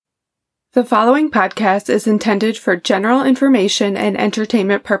The following podcast is intended for general information and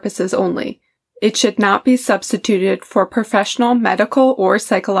entertainment purposes only. It should not be substituted for professional medical or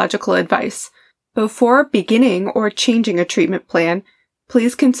psychological advice. Before beginning or changing a treatment plan,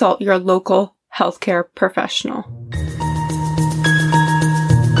 please consult your local healthcare professional.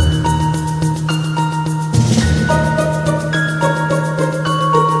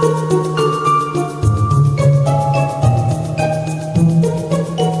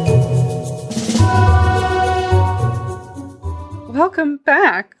 Welcome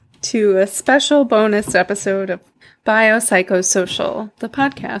back to a special bonus episode of Biopsychosocial, the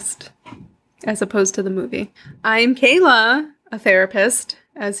podcast, as opposed to the movie. I'm Kayla, a therapist,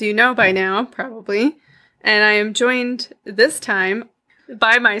 as you know by now, probably, and I am joined this time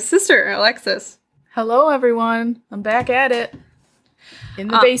by my sister, Alexis. Hello, everyone. I'm back at it. In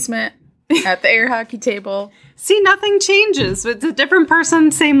the basement, at the air hockey table. See, nothing changes. It's a different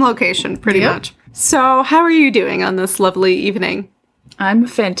person, same location, pretty much. So, how are you doing on this lovely evening? I'm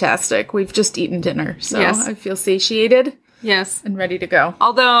fantastic. We've just eaten dinner, so Yes. I feel satiated. Yes. And ready to go.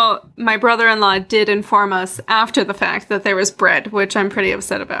 Although, my brother-in-law did inform us after the fact that there was bread, which I'm pretty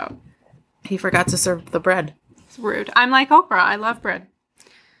upset about. He forgot to serve the bread. It's rude. I'm like Oprah. I love bread.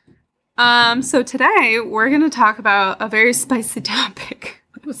 So today, we're going to talk about a very spicy topic.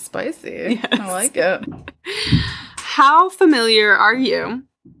 It was spicy. Yes. I like it. How familiar are you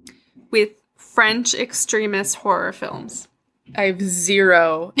with French extremist horror films? I have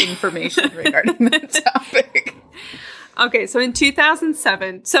zero information regarding that topic. Okay, so in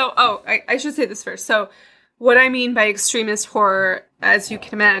 2007, I should say this first. So what I mean by extremist horror, as you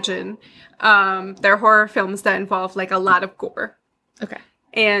can imagine, they're horror films that involve like a lot of gore. Okay.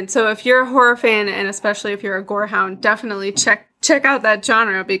 And so if you're a horror fan, and especially if you're a gore hound, definitely check out that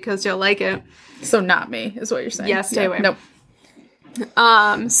genre because you'll like it. So not me, is what you're saying. Yeah, stay away. Nope.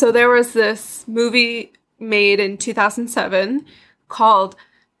 So there was this movie made in 2007 called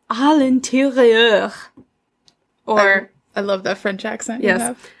À l'intérieur. Or I love that French accent yes, you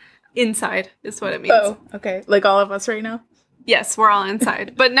have. Inside is what it means. Oh, okay. Like all of us right now? Yes, we're all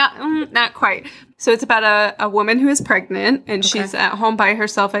inside, but not quite. So it's about a woman who is pregnant, and she's at home by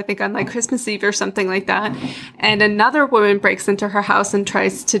herself, I think on like Christmas Eve or something like that. And another woman breaks into her house and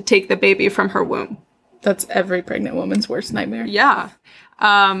tries to take the baby from her womb. That's every pregnant woman's worst nightmare. Yeah.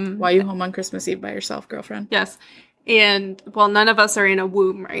 Why are you home on Christmas Eve by yourself, girlfriend? Yes. And, well, none of us are in a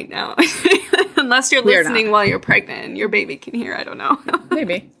womb right now. Unless you're We're listening not. while you're pregnant and your baby can hear. I don't know.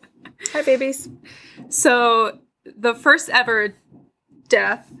 Maybe. Hi, babies. So the first ever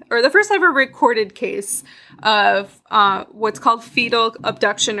death, or the first ever recorded case of what's called fetal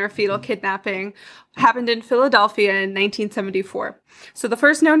abduction or fetal kidnapping, happened in Philadelphia in 1974. So the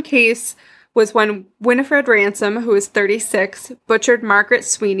first known case was when Winifred Ransom, who was 36, butchered Margaret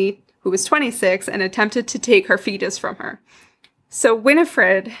Sweeney, who was 26, and attempted to take her fetus from her. So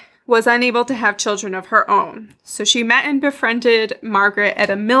Winifred was unable to have children of her own. So she met and befriended Margaret at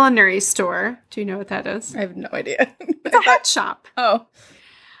a millinery store. Do you know what that is? I have no idea. It's a hat shop. Oh.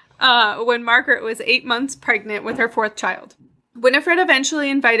 When Margaret was 8 months pregnant with her fourth child. Winifred eventually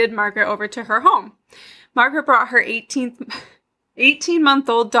invited Margaret over to her home. Margaret brought her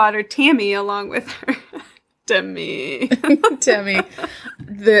 18-month-old daughter, Tammy, along with her. Tammy.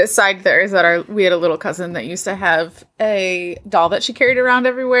 The side there is that we had a little cousin that used to have a doll that she carried around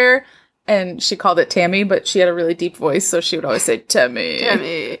everywhere, and she called it Tammy, but she had a really deep voice, so she would always say, Tammy.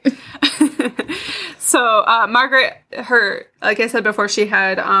 Tammy. So Margaret, like I said before, she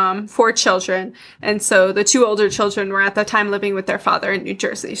had 4 children, and so the 2 older children were at the time living with their father in New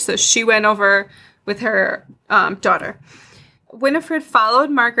Jersey. So she went over with her daughter. Winifred followed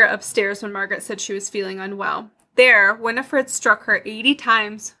Margaret upstairs when Margaret said she was feeling unwell. There, Winifred struck her 20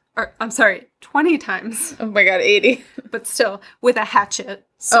 times. Oh my god, 80. But still, with a hatchet.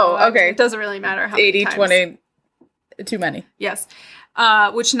 So, okay. It doesn't really matter how 80, many times. 20, too many. Yes.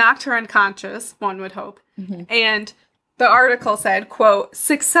 Which knocked her unconscious, one would hope. Mm-hmm. And the article said, quote,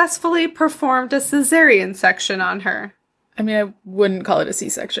 successfully performed a cesarean section on her. I mean, I wouldn't call it a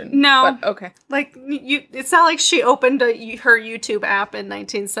C-section. No. But okay. Like, it's not like she opened her YouTube app in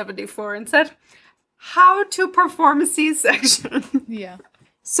 1974 and said, how to perform a C-section. Yeah.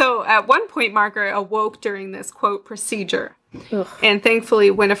 So at one point, Margaret awoke during this, quote, procedure. Ugh. And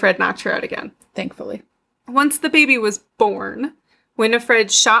thankfully, Winifred knocked her out again. Thankfully. Once the baby was born,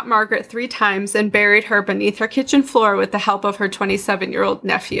 Winifred shot Margaret 3 times and buried her beneath her kitchen floor with the help of her 27-year-old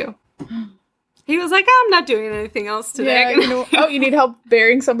nephew. He was like, I'm not doing anything else today. Yeah, you need help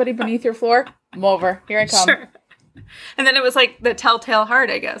burying somebody beneath your floor? I'm over. Here I come. Sure. And then it was like the telltale heart,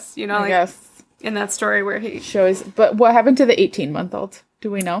 I guess. I guess. In that story where he... But what happened to the 18-month-old?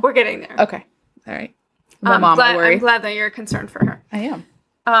 Do we know? We're getting there. Okay. All right. My mom, I worry. I'm glad that you're concerned for her. I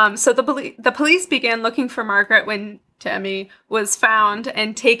am. So the police began looking for Margaret when Tammy was found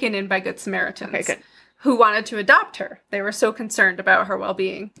and taken in by Good Samaritans, Okay, good. who wanted to adopt her. They were so concerned about her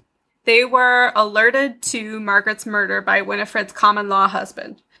well-being. They were alerted to Margaret's murder by Winifred's common-law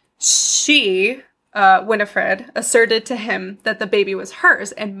husband. She, Winifred, asserted to him that the baby was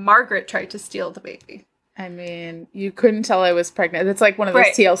hers, and Margaret tried to steal the baby. I mean, you couldn't tell I was pregnant. It's like one of those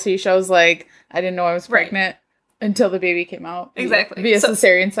Right. TLC shows, like, I didn't know I was Right. pregnant until the baby came out. Exactly. Via So-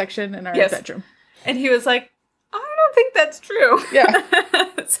 cesarean section in our Yes. bedroom. And he was like, I don't think that's true. Yeah.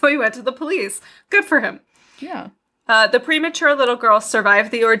 So he went to the police. Good for him. Yeah. The premature little girl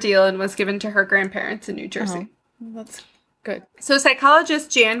survived the ordeal and was given to her grandparents in New Jersey. Well, that's good. So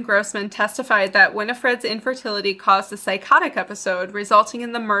psychologist Jan Grossman testified that Winifred's infertility caused a psychotic episode, resulting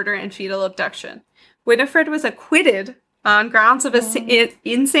in the murder and fetal abduction. Winifred was acquitted on grounds of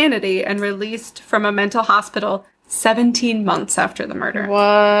insanity and released from a mental hospital 17 months after the murder.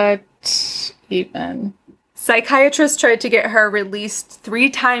 What even? Psychiatrists tried to get her released 3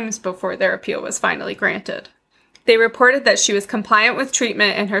 times before their appeal was finally granted. They reported that she was compliant with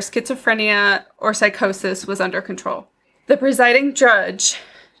treatment and her schizophrenia or psychosis was under control. The presiding judge,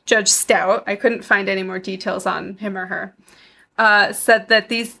 Judge Stout, I couldn't find any more details on him or her, said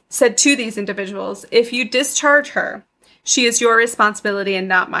to these individuals, if you discharge her, she is your responsibility and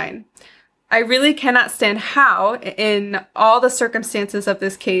not mine. I really cannot stand how, in all the circumstances of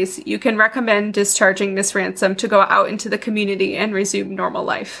this case, you can recommend discharging Miss Ransom to go out into the community and resume normal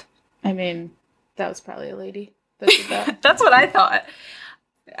life. I mean, that was probably a lady that did that. That's what I thought.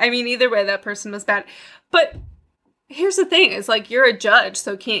 I mean, either way, that person was bad. But here's the thing, is like, you're a judge,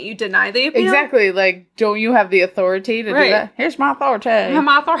 so can't you deny the appeal? Exactly. Like, don't you have the authority to Right. do that? Here's my authority. I'm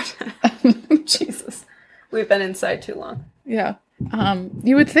authority. Jesus. We've been inside too long. Yeah.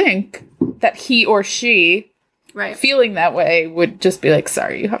 You would think that he or she, Right. feeling that way, would just be like,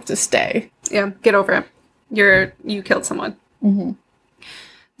 sorry, you have to stay. Yeah, get over it. You killed someone. Mm-hmm.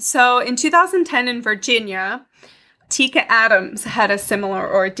 So in 2010 in Virginia, Tika Adams had a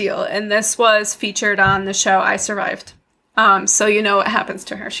similar ordeal, and this was featured on the show I Survived. So you know what happens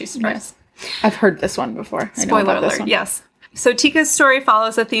to her. She survives. I've heard this one before. I know Spoiler about this alert, one. yes. So Tika's story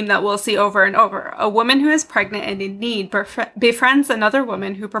follows a theme that we'll see over and over. A woman who is pregnant and in need befriends another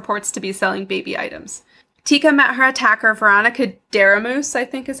woman who purports to be selling baby items. Tika met her attacker, Veronica Daramus, I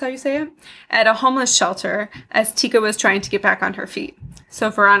think is how you say it, at a homeless shelter as Tika was trying to get back on her feet. So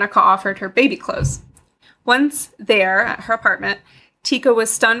Veronica offered her baby clothes. Once there at her apartment, Tika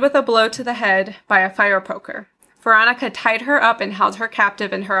was stunned with a blow to the head by a fire poker. Veronica tied her up and held her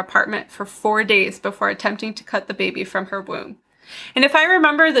captive in her apartment for 4 days before attempting to cut the baby from her womb. And if I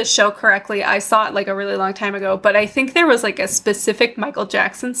remember the show correctly, I saw it like a really long time ago, but I think there was like a specific Michael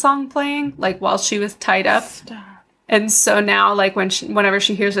Jackson song playing, like while she was tied up. Stop. And so now, like whenever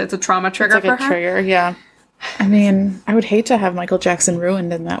she hears it, it's a trauma trigger It's like for a her. trigger, yeah. I mean, I would hate to have Michael Jackson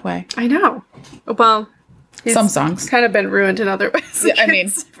ruined in that way. I know. Well, he's Some songs. kind of been ruined in other ways. Yeah, I mean-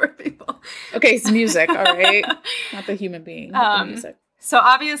 for people. Okay, it's music, all right? Not the human being, but the music. So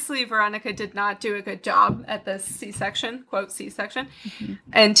obviously, Veronica did not do a good job at the C-section, quote C-section,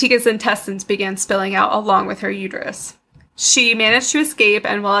 and Tika's intestines began spilling out along with her uterus. She managed to escape,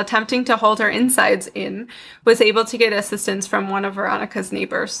 and while attempting to hold her insides in, was able to get assistance from one of Veronica's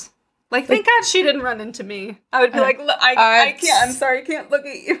neighbors. Like, thank God she didn't run into me. I would be like, look, I can't, I'm sorry, I can't look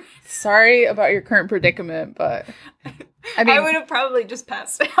at you. Sorry about your current predicament, but I mean, I would have probably just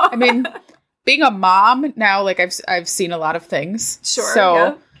passed out. I mean, being a mom now, like I've seen a lot of things. Sure, So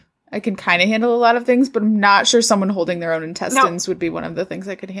yeah. I can kind of handle a lot of things, but I'm not sure someone holding their own intestines would be one of the things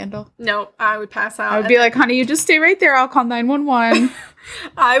I could handle. No, I would pass out. I would be like, honey, you just stay right there. I'll call 911.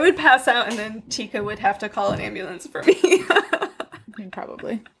 I would pass out, and then Tika would have to call an ambulance for me. I mean,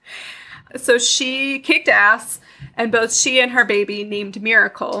 probably. So she kicked ass, and both she and her baby, named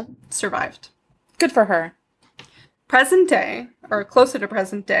Miracle, survived. Good for her. Present day, or closer to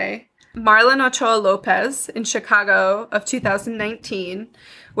present day, Marlon Ochoa Lopez in Chicago of 2019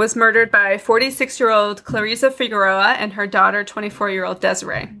 was murdered by 46-year-old Clarissa Figueroa and her daughter, 24-year-old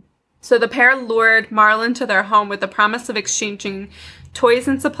Desiree. So the pair lured Marlon to their home with the promise of exchanging toys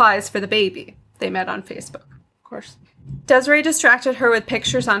and supplies for the baby. They met on Facebook. Of course. Desiree distracted her with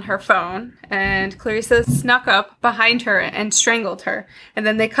pictures on her phone, and Clarissa snuck up behind her and strangled her, and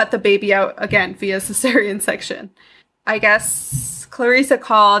then they cut the baby out again via cesarean section. I guess Clarissa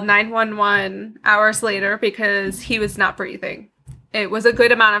called 911 hours later because he was not breathing. It was a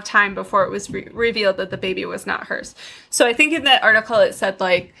good amount of time before it was revealed that the baby was not hers. So I think in that article it said,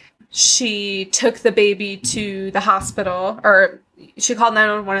 like, she took the baby to the hospital, or she called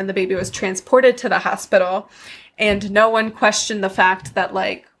 911 and the baby was transported to the hospital, and no one questioned the fact that,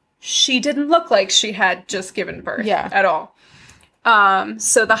 like, she didn't look like she had just given birth at all.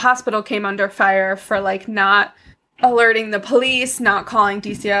 So the hospital came under fire for, like, not alerting the police, not calling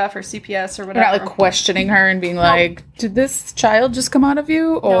DCF or CPS or whatever. Not, like, questioning her and being like, did this child just come out of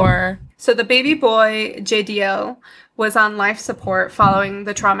you? Or... So the baby boy, JDL, was on life support following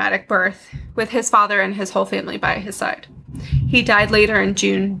the traumatic birth, with his father and his whole family by his side. He died later in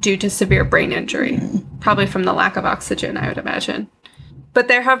June due to severe brain injury, probably from the lack of oxygen, I would imagine. But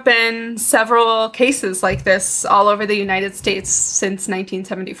there have been several cases like this all over the United States since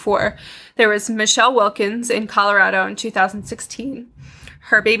 1974. There was Michelle Wilkins in Colorado in 2016.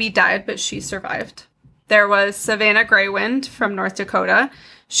 Her baby died, but she survived. There was Savannah Graywind from North Dakota.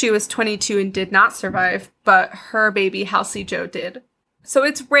 She was 22 and did not survive, but her baby, Halsey Joe, did. So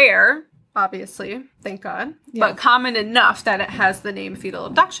it's rare, obviously, thank God, but common enough that it has the name fetal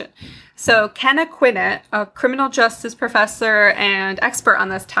abduction. So Kenna Quinnett, a criminal justice professor and expert on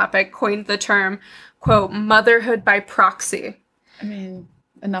this topic, coined the term, quote, motherhood by proxy. I mean,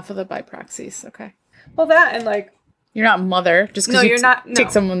 enough of the by proxies, okay. Well, that and, like... You're not mother, just because take no.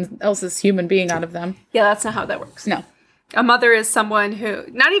 someone else's human being out of them. Yeah, that's not how that works. No. A mother is someone who,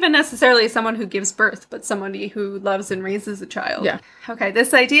 not even necessarily someone who gives birth, but somebody who loves and raises a child. Yeah. Okay,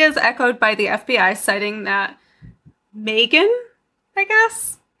 this idea is echoed by the FBI, citing that Megan, I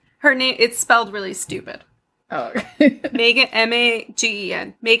guess? Her name, it's spelled really stupid. Oh, okay. Megan,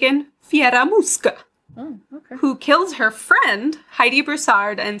 M-A-G-E-N. Megan Fieramusca. Oh, okay. Who killed her friend, Heidi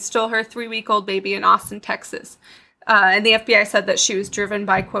Broussard, and stole her 3-week-old baby in Austin, Texas. And the FBI said that she was driven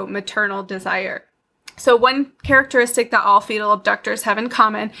by, quote, maternal desire. So one characteristic that all fetal abductors have in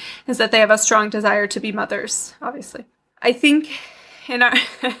common is that they have a strong desire to be mothers, obviously. I think in our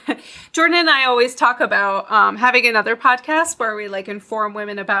Jordan and I always talk about having another podcast where we, like, inform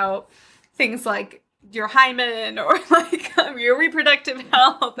women about things like your hymen or, like, your reproductive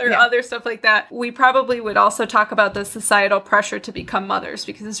health or other stuff like that. We probably would also talk about the societal pressure to become mothers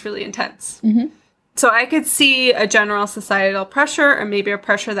because it's really intense. Mm-hmm. So I could see a general societal pressure, or maybe a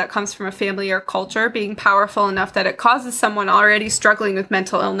pressure that comes from a family or culture, being powerful enough that it causes someone already struggling with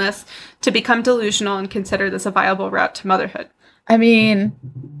mental illness to become delusional and consider this a viable route to motherhood. I mean,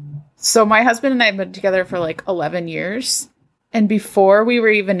 so my husband and I have been together for like 11 years. And before we were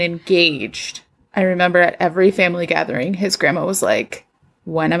even engaged, I remember at every family gathering, his grandma was like,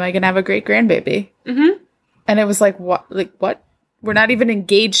 when am I going to have a great grandbaby? Mm-hmm. And it was like, what? Like, what? We're not even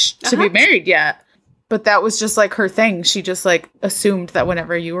engaged to be married yet. But that was just, like, her thing. She just, like, assumed that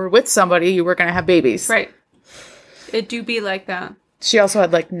whenever you were with somebody, you were going to have babies. Right. It do be like that. She also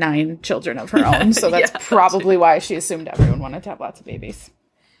had, like, 9 children of her own. So that's probably why she assumed everyone wanted to have lots of babies.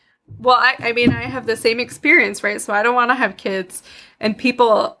 Well, I mean, I have the same experience, right? So I don't want to have kids. And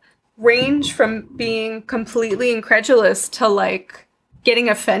people range from being completely incredulous to, like, getting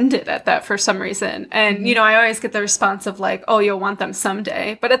offended at that for some reason. And, you know, I always get the response of, like, oh, you'll want them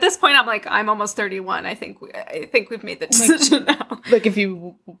someday. But at this point, I'm like, I'm almost 31. I think we've made the decision now. Like, if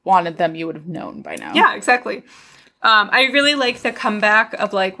you wanted them, you would have known by now. Yeah, exactly. I really like the comeback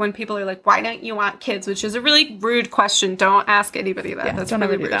of, like, when people are like, why don't you want kids? Which is a really rude question. Don't ask anybody that. Yeah, that's don't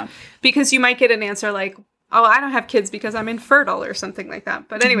really ever do rude. that. Because you might get an answer like, oh, I don't have kids because I'm infertile or something like that.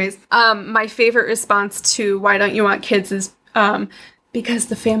 But anyways, my favorite response to why don't you want kids is, because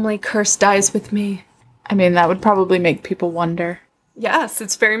the family curse dies with me. I mean, that would probably make people wonder. Yes,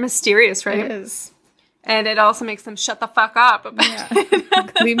 it's very mysterious, right? It is. And it also makes them shut the fuck up about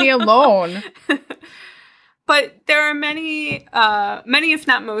it. Leave me alone. But there are many, if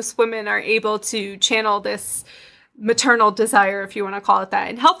not most, women are able to channel this maternal desire, if you want to call it that,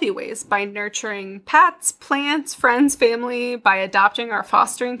 in healthy ways by nurturing pets, plants, friends, family, by adopting or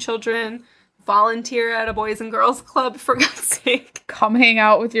fostering children, volunteer at a Boys and Girls Club, for God's sake. Come hang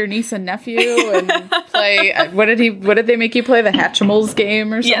out with your niece and nephew and play. What did they make you play? The Hatchimals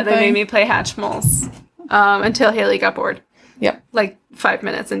game or something? Yeah, they made me play Hatchimals until Haley got bored. Yep. Like 5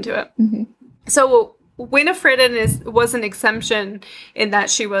 minutes into it. Mm-hmm. So Winifred was an exemption in that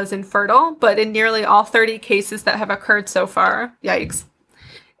she was infertile, but in nearly all 30 cases that have occurred so far, yikes,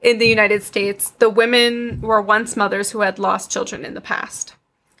 in the United States, the women were once mothers who had lost children in the past.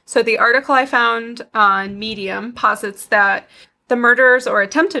 So the article I found on Medium posits that the murderers or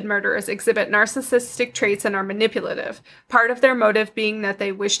attempted murderers exhibit narcissistic traits and are manipulative, part of their motive being that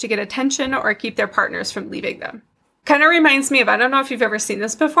they wish to get attention or keep their partners from leaving them. Kind of reminds me of, I don't know if you've ever seen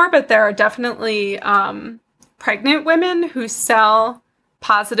this before, but there are definitely pregnant women who sell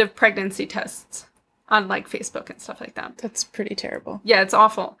positive pregnancy tests on, like, Facebook and stuff like that. That's pretty terrible. Yeah, it's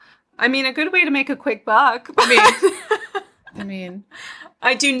awful. I mean, a good way to make a quick buck. I mean, I mean,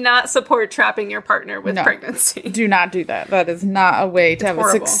 I do not support trapping your partner with pregnancy. Do not do that. That is not a way to have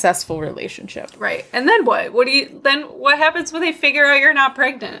horrible. A successful relationship. Right. And then what? What happens when they figure out you're not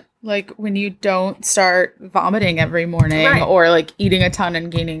pregnant? Like when you don't start vomiting every morning or like eating a ton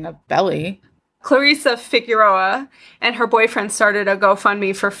and gaining a belly. Clarissa Figueroa and her boyfriend started a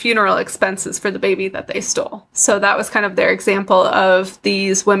GoFundMe for funeral expenses for the baby that they stole. So that was kind of their example of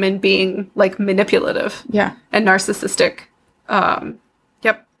these women being like manipulative and narcissistic.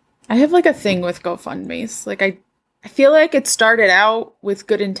 Yep. I have like a thing with GoFundMes. Like I feel like it started out with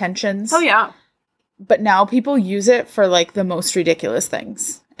good intentions. Oh, yeah. But now people use it for like the most ridiculous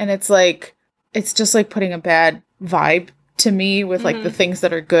things. And it's like, it's just like putting a bad vibe to me with like the things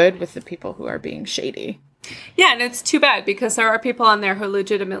that are good with the people who are being shady. Yeah, and it's too bad because there are people on there who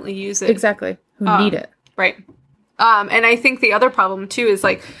legitimately use it. Exactly. Who need it. Right. And I think the other problem too is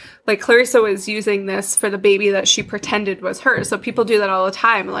like Clarissa was using this for the baby that she pretended was hers. So people do that all the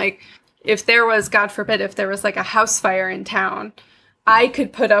time. Like if there was, God forbid, if there was like a house fire in town, I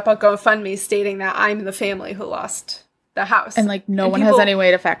could put up a GoFundMe stating that I'm the family who lost the house. And like no one has any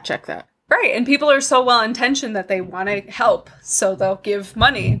way to fact check that. Right. And people are so well-intentioned that they want to help. So they'll give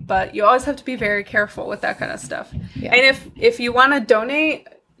money. But you always have to be very careful with that kind of stuff. Yeah. And if you want to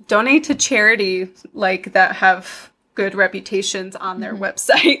donate to charity like that have good reputations on their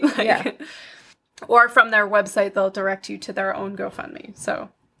website. Or from their website, they'll direct you to their own GoFundMe. So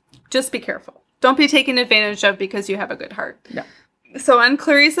just be careful. Don't be taken advantage of because you have a good heart. No. So on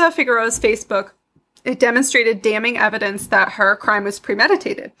Clarissa Figueroa's Facebook, it demonstrated damning evidence that her crime was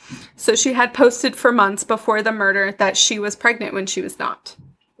premeditated. So she had posted for months before the murder that she was pregnant when she was not.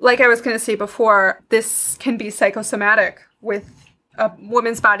 Like I was going to say before, this can be psychosomatic with a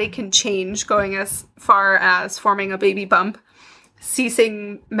woman's body can change going as far as forming a baby bump,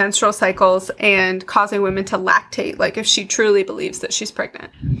 ceasing menstrual cycles, and causing women to lactate, like if she truly believes that she's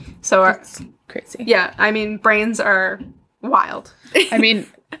pregnant. So that's crazy. Yeah, I mean, brains are wild. I mean...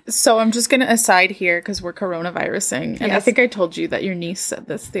 So I'm just going to aside here because we're coronavirusing. And I think I told you that your niece said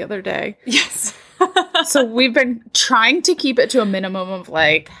this the other day. Yes. So we've been trying to keep it to a minimum of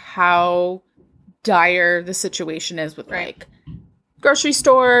like how dire the situation is with like grocery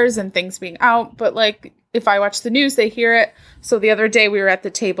stores and things being out. But like if I watch the news, they hear it. So the other day we were at the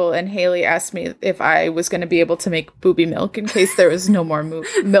table and Haley asked me if I was going to be able to make booby milk in case there was no more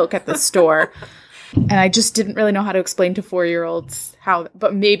milk at the store. And I just didn't really know how to explain to 4-year-olds how,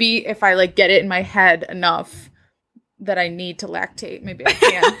 but maybe if I like get it in my head enough that I need to lactate, maybe I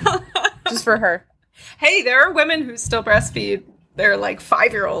can. Just for her. Hey, there are women who still breastfeed. They're like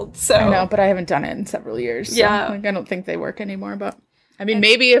 5-year-olds. So I know, but I haven't done it in several years. So like, I don't think they work anymore, but I mean,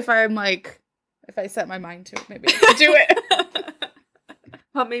 maybe if I'm like, if I set my mind to it, maybe I could do it.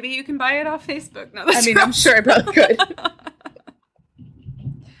 Well, maybe you can buy it off Facebook. No, I mean, I'm sure I probably could.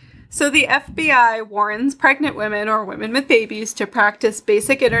 So the FBI warns pregnant women or women with babies to practice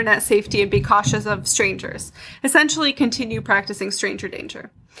basic internet safety and be cautious of strangers. Essentially, continue practicing stranger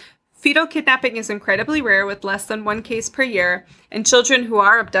danger. Fetal kidnapping is incredibly rare with less than 1 case per year, and children who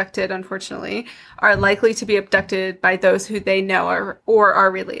are abducted, unfortunately, are likely to be abducted by those who they know or are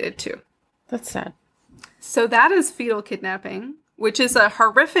related to. That's sad. So that is fetal kidnapping, which is a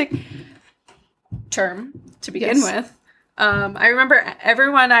horrific term to begin with. I remember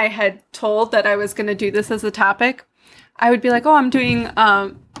everyone I had told that I was going to do this as a topic, I would be like, "Oh, I'm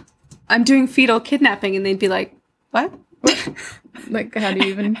doing fetal kidnapping," and they'd be like, "What?" Like, how do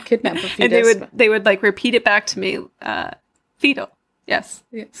you even kidnap a fetus? And they would like repeat it back to me. Fetal, yes.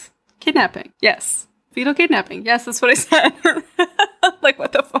 Kidnapping, yes. Fetal kidnapping, yes. That's what I said. Like,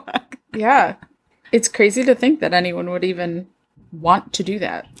 what the fuck? Yeah, it's crazy to think that anyone would even want to do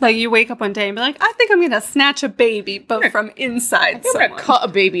that. Like, you wake up one day and be like, I think I'm going to snatch a baby, but from inside someone. I'm going to cut a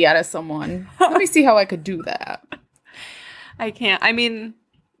baby out of someone. Let me see how I could do that. I can't. I mean,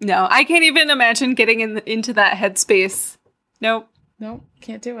 no. I can't even imagine getting into that headspace. Nope.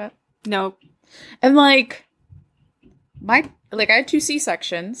 Can't do it. Nope. And, like, I had 2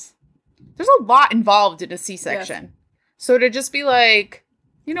 C-sections. There's a lot involved in a C-section. Yes. So to just be like,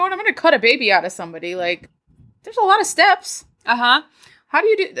 you know what, I'm going to cut a baby out of somebody, like, there's a lot of steps. Uh-huh. How do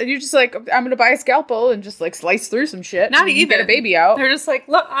you do? You're just like, I'm going to buy a scalpel and just like slice through some shit. Not even. Get a baby out. They're just like,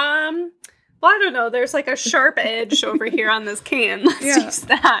 look, well, I don't know. There's like a sharp edge over here on this can. Let's use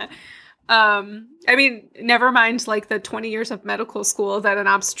that. I mean, never mind like the 20 years of medical school that an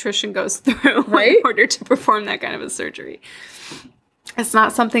obstetrician goes through in order to perform that kind of a surgery. It's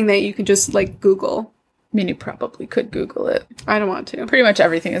not something that you can just like Google. I mean, you probably could Google it. I don't want to. Pretty much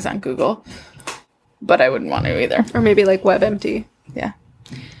everything is on Google. But I wouldn't want to either. Or maybe like WebMD. Yeah.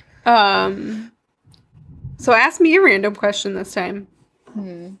 So ask me a random question this time.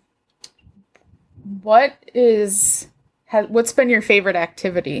 What's been your favorite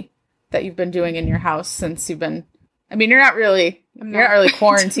activity that you've been doing in your house since you've been, I mean, you're not really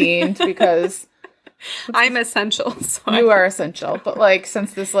quarantined because I'm essential. So you are essential. But like,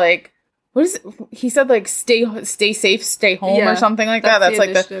 since this, like, what is it? He said like stay safe, stay home or something like that. That's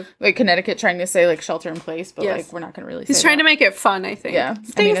like the like Connecticut trying to say like shelter in place, but like we're not going to really. He's trying to make it fun. I think. Yeah,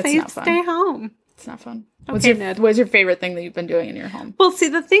 stay safe, stay home. It's not fun. Okay, what's your favorite thing that you've been doing in your home? Well, see,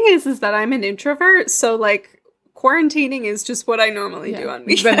 the thing is that I'm an introvert, so like quarantining is just what I normally do on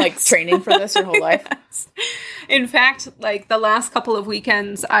weekends. You've been like training for this your whole life. Yes. In fact, like the last couple of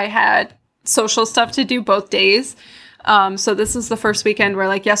weekends, I had social stuff to do both days. So this is the first weekend where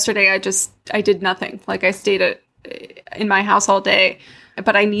like yesterday I did nothing. Like I stayed in my house all day,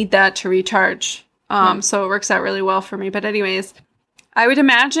 but I need that to recharge. So it works out really well for me. But anyways, I would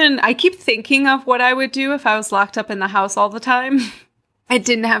imagine, I keep thinking of what I would do if I was locked up in the house all the time. I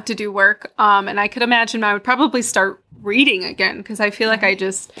didn't have to do work. And I could imagine I would probably start reading again because I feel like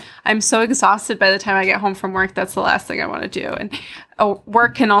I'm so exhausted by the time I get home from work. That's the last thing I want to do. And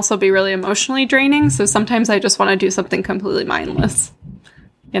work can also be really emotionally draining. So sometimes I just want to do something completely mindless,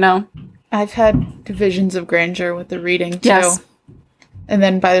 you know? I've had visions of grandeur with the reading too. Yes. And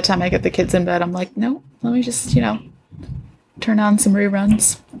then by the time I get the kids in bed, I'm like, no, let me just, turn on some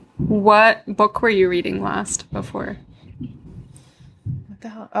reruns. What book were you reading last before? What the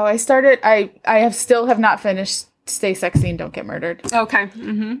hell? Oh, I still have not finished Stay Sexy and Don't Get Murdered. Okay.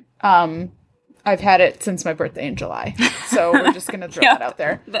 Mm-hmm. I've had it since my birthday in July. So we're just going to throw that out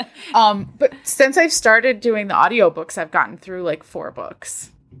there. But since I've started doing the audiobooks, I've gotten through like 4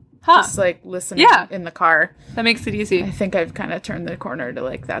 books. Huh. Just like listening in the car. That makes it easy. I think I've kind of turned the corner to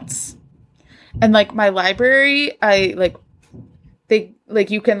like that's. And like my library,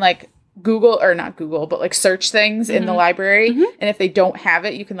 you can like Google or not Google, but like search things in the library. Mm-hmm. And if they don't have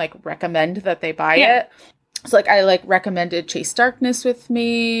it, you can like recommend that they buy it. So like I like recommended Chase Darkness with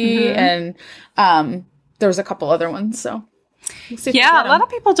me and there was a couple other ones. So we'll see a lot of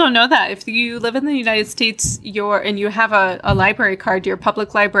people don't know that. If you live in the United States and you have a library card, your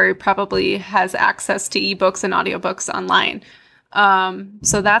public library probably has access to ebooks and audiobooks online.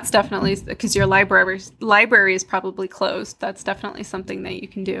 So that's definitely, because your library is probably closed. That's definitely something that you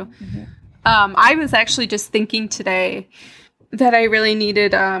can do. Mm-hmm. I was actually just thinking today that I really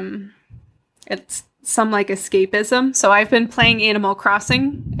needed, it's some like escapism. So I've been playing Animal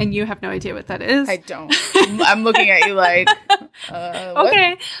Crossing and you have no idea what that is. I don't. I'm looking at you like,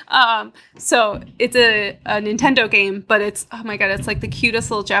 okay. So it's a Nintendo game, but it's, oh my God, it's like the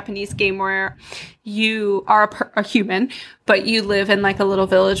cutest little Japanese game where you are a human, but you live in like a little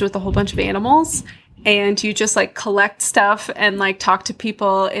village with a whole bunch of animals and you just like collect stuff and like talk to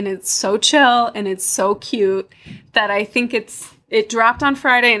people. And it's so chill and it's so cute that I think it dropped on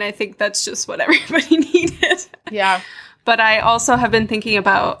Friday, and I think that's just what everybody needed. Yeah. But I also have been thinking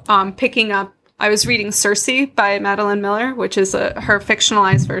about picking up, I was reading Circe by Madeline Miller, which is her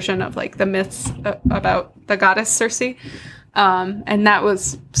fictionalized version of like the myths about the goddess Circe. And that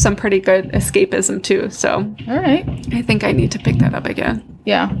was some pretty good escapism too. So all right. I think I need to pick that up again.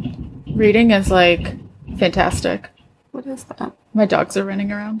 Yeah. Reading is like fantastic. What is that? My dogs are running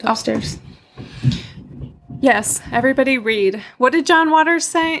around upstairs. Yes, everybody read. What did John Waters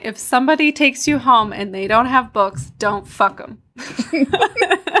say? If somebody takes you home and they don't have books, don't fuck them.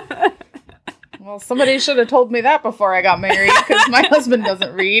 Well, somebody should have told me that before I got married because my husband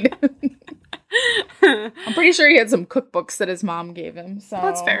doesn't read. I'm pretty sure he had some cookbooks that his mom gave him. So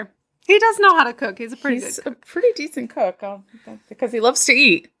that's fair. He does know how to cook. He's a pretty decent cook because he loves to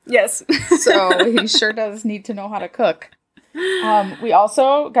eat. Yes. So he sure does need to know how to cook. We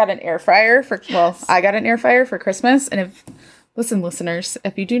also got an air fryer I got an air fryer for Christmas. And listeners,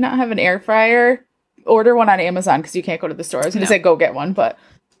 if you do not have an air fryer, order one on Amazon because you can't go to the store. I was going to say go get one, but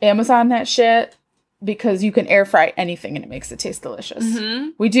Amazon that shit because you can air fry anything and it makes it taste delicious.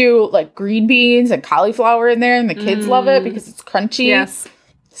 Mm-hmm. We do like green beans and cauliflower in there and the kids love it because it's crunchy. Yes.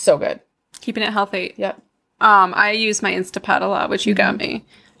 So good. Keeping it healthy. Yep. I use my Instapot a lot, which you got me.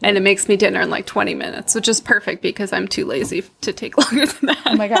 And it makes me dinner in like 20 minutes, which is perfect because I'm too lazy to take longer than that.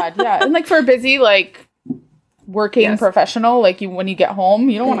 Oh my God, yeah. And like for a busy, like working professional, like when you get home,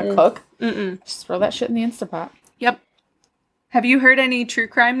 you don't want to cook. Mm-mm. Just throw that shit in the Instapot. Yep. Have you heard any true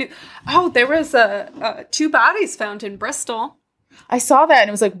crime news? Oh, there was 2 bodies found in Bristol. I saw that and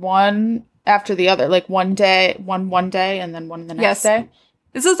it was like one after the other, like one day and then one the next day.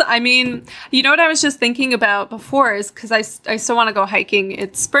 This is, I mean, you know what I was just thinking about before is because I still want to go hiking.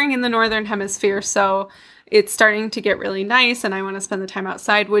 It's spring in the Northern Hemisphere, so it's starting to get really nice and I want to spend the time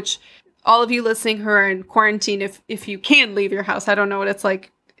outside, which all of you listening who are in quarantine, if you can leave your house, I don't know what it's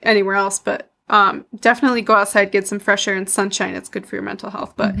like anywhere else, but definitely go outside, get some fresh air and sunshine. It's good for your mental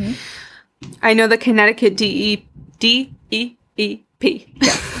health. But I know the Connecticut DEP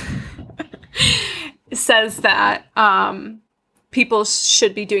says that people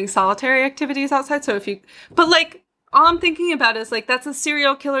should be doing solitary activities outside. So but like, all I'm thinking about is like, that's a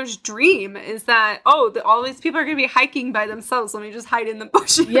serial killer's dream, is that, all these people are going to be hiking by themselves. Let me just hide in the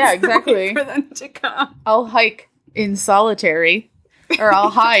bushes. Yeah, exactly. Wait for them to come. I'll hike in solitary, or I'll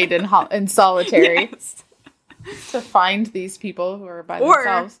hide in solitary to find these people who are by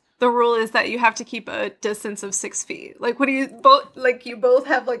themselves. The rule is that you have to keep a distance of 6 feet. Like, what do you both, like, you both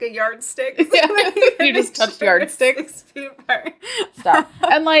have like a yardstick? Yeah, you just touched yardstick. 6 feet apart. Stop.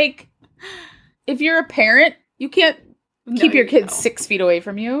 And like, if you're a parent, you can't keep your kids 6 feet away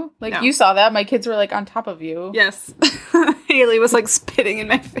from you. Like, you saw that. My kids were, like, on top of you. Yes. Haley was, like, spitting in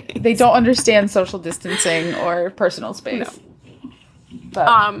my face. They don't understand social distancing or personal space.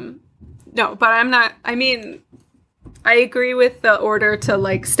 No, but I'm not... I mean, I agree with the order to,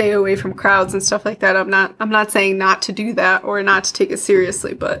 like, stay away from crowds and stuff like that. I'm not saying not to do that or not to take it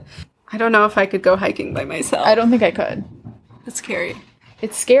seriously, but I don't know if I could go hiking by myself. I don't think I could. It's scary.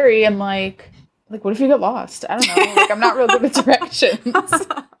 It's scary, and, like, what if you get lost? I don't know. Like, I'm not real good with directions.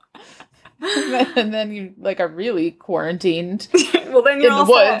 And then you, like, are really quarantined. Well, then you're in all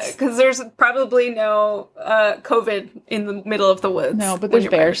the woods. Because there's probably no COVID in the middle of the woods. No, but there's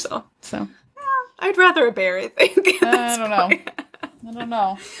bears. So I'd rather a bear, I think. I don't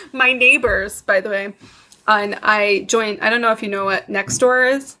know. My neighbors, by the way, and I joined, I don't know if you know what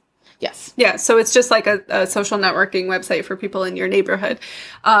Nextdoor is. Yes. Yeah, so it's just like a social networking website for people in your neighborhood.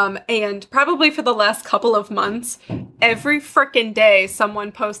 And probably for the last couple of months, every frickin' day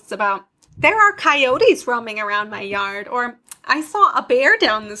someone posts about, there are coyotes roaming around my yard, or I saw a bear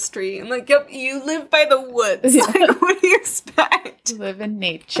down the street. I'm like, yep, you live by the woods. Yeah. Like, what do you expect? Live in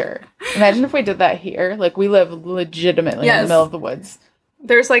nature. Imagine if we did that here. Like, we live legitimately in the middle of the woods.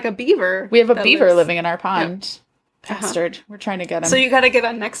 There's like a beaver. We have a beaver living in our pond. Yep. Bastard. We're trying to get him. So you got to get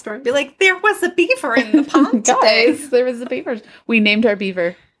on Nextdoor and be like, there was a beaver in the pond today. Guys, there was a beaver. We named our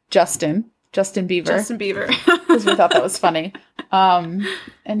beaver Justin Beaver. Justin Beaver. Because we thought that was funny. And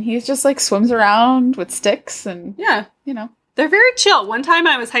he's just like swims around with sticks and, you know. They're very chill. One time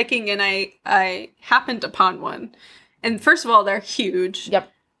I was hiking and I happened upon one. And first of all, they're huge.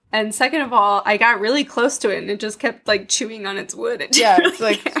 Yep. And second of all, I got really close to it and it just kept like chewing on its wood. It's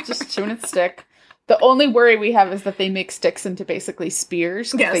like just chewing its stick. The only worry we have is that they make sticks into basically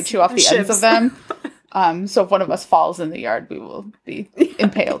spears because they chew off the ends of them. So if one of us falls in the yard, we will be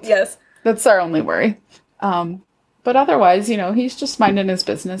impaled. Yes. That's our only worry. But otherwise, you know, he's just minding his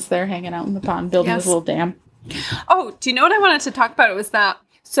business there, hanging out in the pond, building his little dam. Oh, do you know what I wanted to talk about? It was that,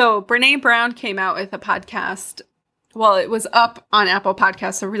 so Brene Brown came out with a podcast. Well, it was up on Apple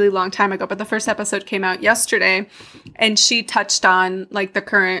Podcasts a really long time ago, but the first episode came out yesterday, and she touched on, like, the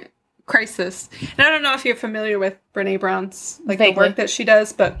current crisis. And I don't know if you're familiar with Brene Brown's, like, the work that she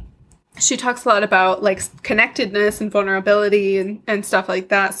does, but she talks a lot about, like, connectedness and vulnerability and stuff like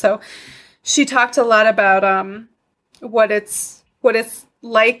that. So she talked a lot about what it's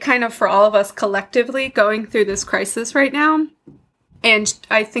like kind of for all of us collectively going through this crisis right now. And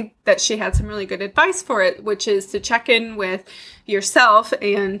I think that she had some really good advice for it, which is to check in with yourself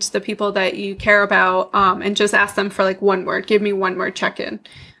and the people that you care about, and just ask them for, like, one word. Give me one word check-in.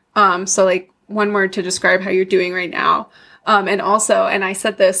 So, like, one word to describe how you're doing right now. And also, and I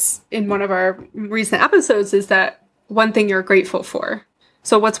said this in one of our recent episodes, is that one thing you're grateful for.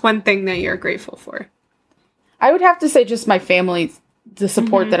 So what's one thing that you're grateful for? I would have to say just my family, the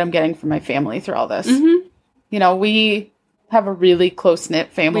support that I'm getting from my family through all this. Mm-hmm. You know, we have a really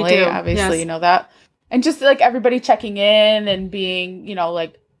close-knit family. We do. Obviously, you know that. And just, like, everybody checking in and being, you know,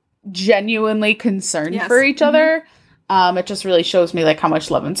 like, genuinely concerned for each other. It just really shows me, like, how much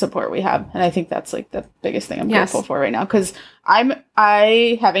love and support we have. And I think that's, like, the biggest thing I'm grateful for right now. Because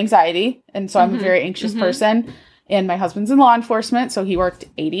I have anxiety, and so I'm a very anxious person. And my husband's in law enforcement, so he worked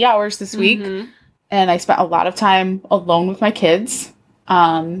 80 hours this week. And I spent a lot of time alone with my kids,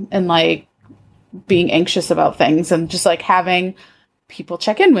 and, like, being anxious about things. And just, like, having people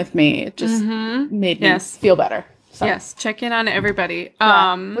check in with me. It just made me feel better. So. Yes, check in on everybody.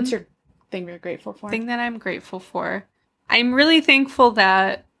 Yeah. What's your thing you're grateful for? Thing that I'm grateful for? I'm really thankful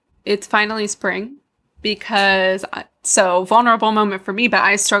that it's finally spring, because, so vulnerable moment for me, but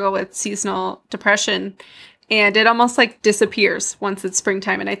I struggle with seasonal depression, and it almost, like, disappears once it's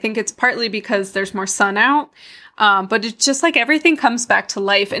springtime. And I think it's partly because there's more sun out, but it's just, like, everything comes back to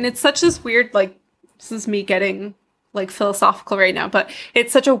life. And it's such this weird, like, this is me getting like philosophical right now, but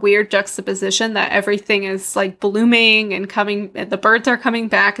it's such a weird juxtaposition that everything is like blooming and the birds are coming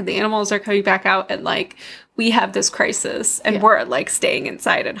back and the animals are coming back out, and like we have this crisis and we're like staying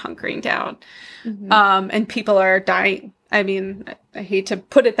inside and hunkering down. And people are dying. I mean, I hate to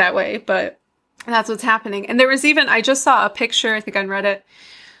put it that way, but that's what's happening. And there was even, I just saw a picture, I think on Reddit,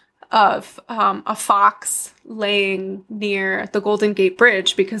 of a fox laying near the Golden Gate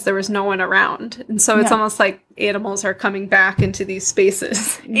Bridge because there was no one around. And so it's almost like animals are coming back into these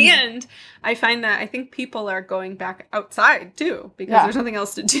spaces. And I find that I think people are going back outside too because there's nothing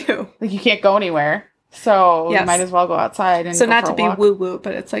else to do. Like you can't go anywhere. So you might as well go outside and so go not for to a be walk. woo-woo,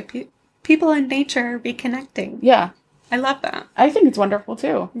 but it's like people in nature reconnecting. Yeah. I love that. I think it's wonderful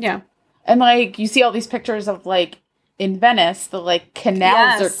too. Yeah. And like you see all these pictures of like in Venice, the like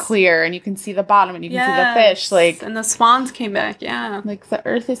canals are clear and you can see the bottom and you can see the fish. Like, and the swans came back. Yeah. Like the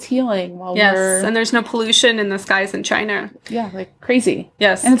earth is healing while we're... and there's no pollution in the skies in China. Yeah, like crazy.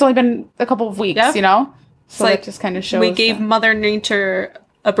 Yes. And it's only been a couple of weeks, you know? So like that just kind of shows... We gave Mother Nature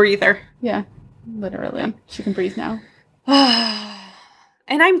a breather. Yeah, literally. Yeah. She can breathe now.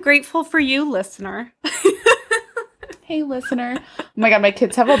 And I'm grateful for you, listener. Hey, listener. Oh my God, my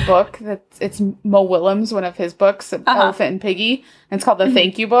kids have a book it's Mo Willems, one of his books, Elephant and Piggy. And it's called the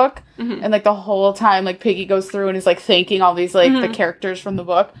Thank You Book. And like the whole time, like Piggy goes through and is like thanking all these like the characters from the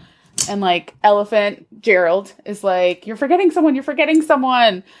book. And like Elephant, Gerald, is like, you're forgetting someone.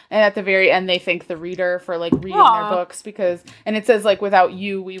 And at the very end, they thank the reader for like reading their books and it says like, without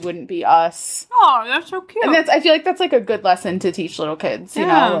you, we wouldn't be us. Oh, that's so cute. And I feel like that's like a good lesson to teach little kids, you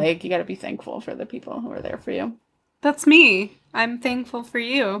know, like you got to be thankful for the people who are there for you. That's me. I'm thankful for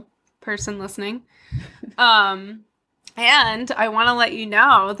you, person listening. And I want to let you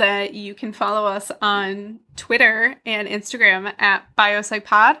know that you can follow us on Twitter and Instagram at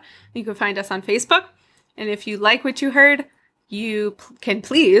BioPsychPod. You can find us on Facebook. And if you like what you heard, you can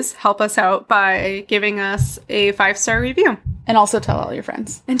please help us out by giving us a 5-star review. And also tell all your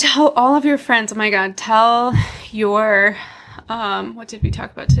friends. And tell all of your friends. Oh my God. Tell your, what did we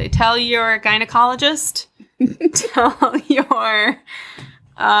talk about today? Tell your gynecologist. Tell your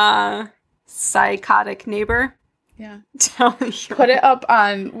psychotic neighbor. Yeah. Put it up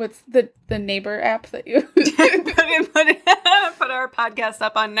on what's the neighbor app that you put our podcast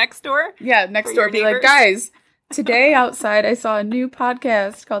up on Nextdoor. Yeah, Nextdoor. Be like, guys, today outside I saw a new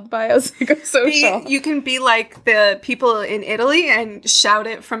podcast called Biopsychosocial. You can be like the people in Italy and shout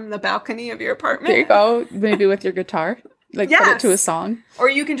it from the balcony of your apartment. There you go. Maybe with your guitar. Like put it to a song. Or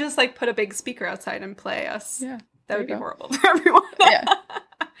you can just like put a big speaker outside and play us. Yeah. That would be horrible for everyone. Yeah.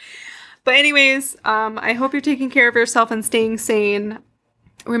 But anyways, I hope you're taking care of yourself and staying sane.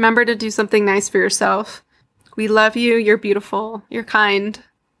 Remember to do something nice for yourself. We love you. You're beautiful. You're kind.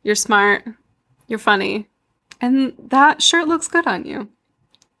 You're smart. You're funny. And that shirt looks good on you.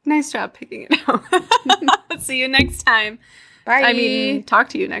 Nice job picking it out. See you next time. Bye. I mean, talk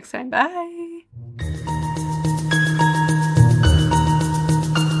to you next time. Bye.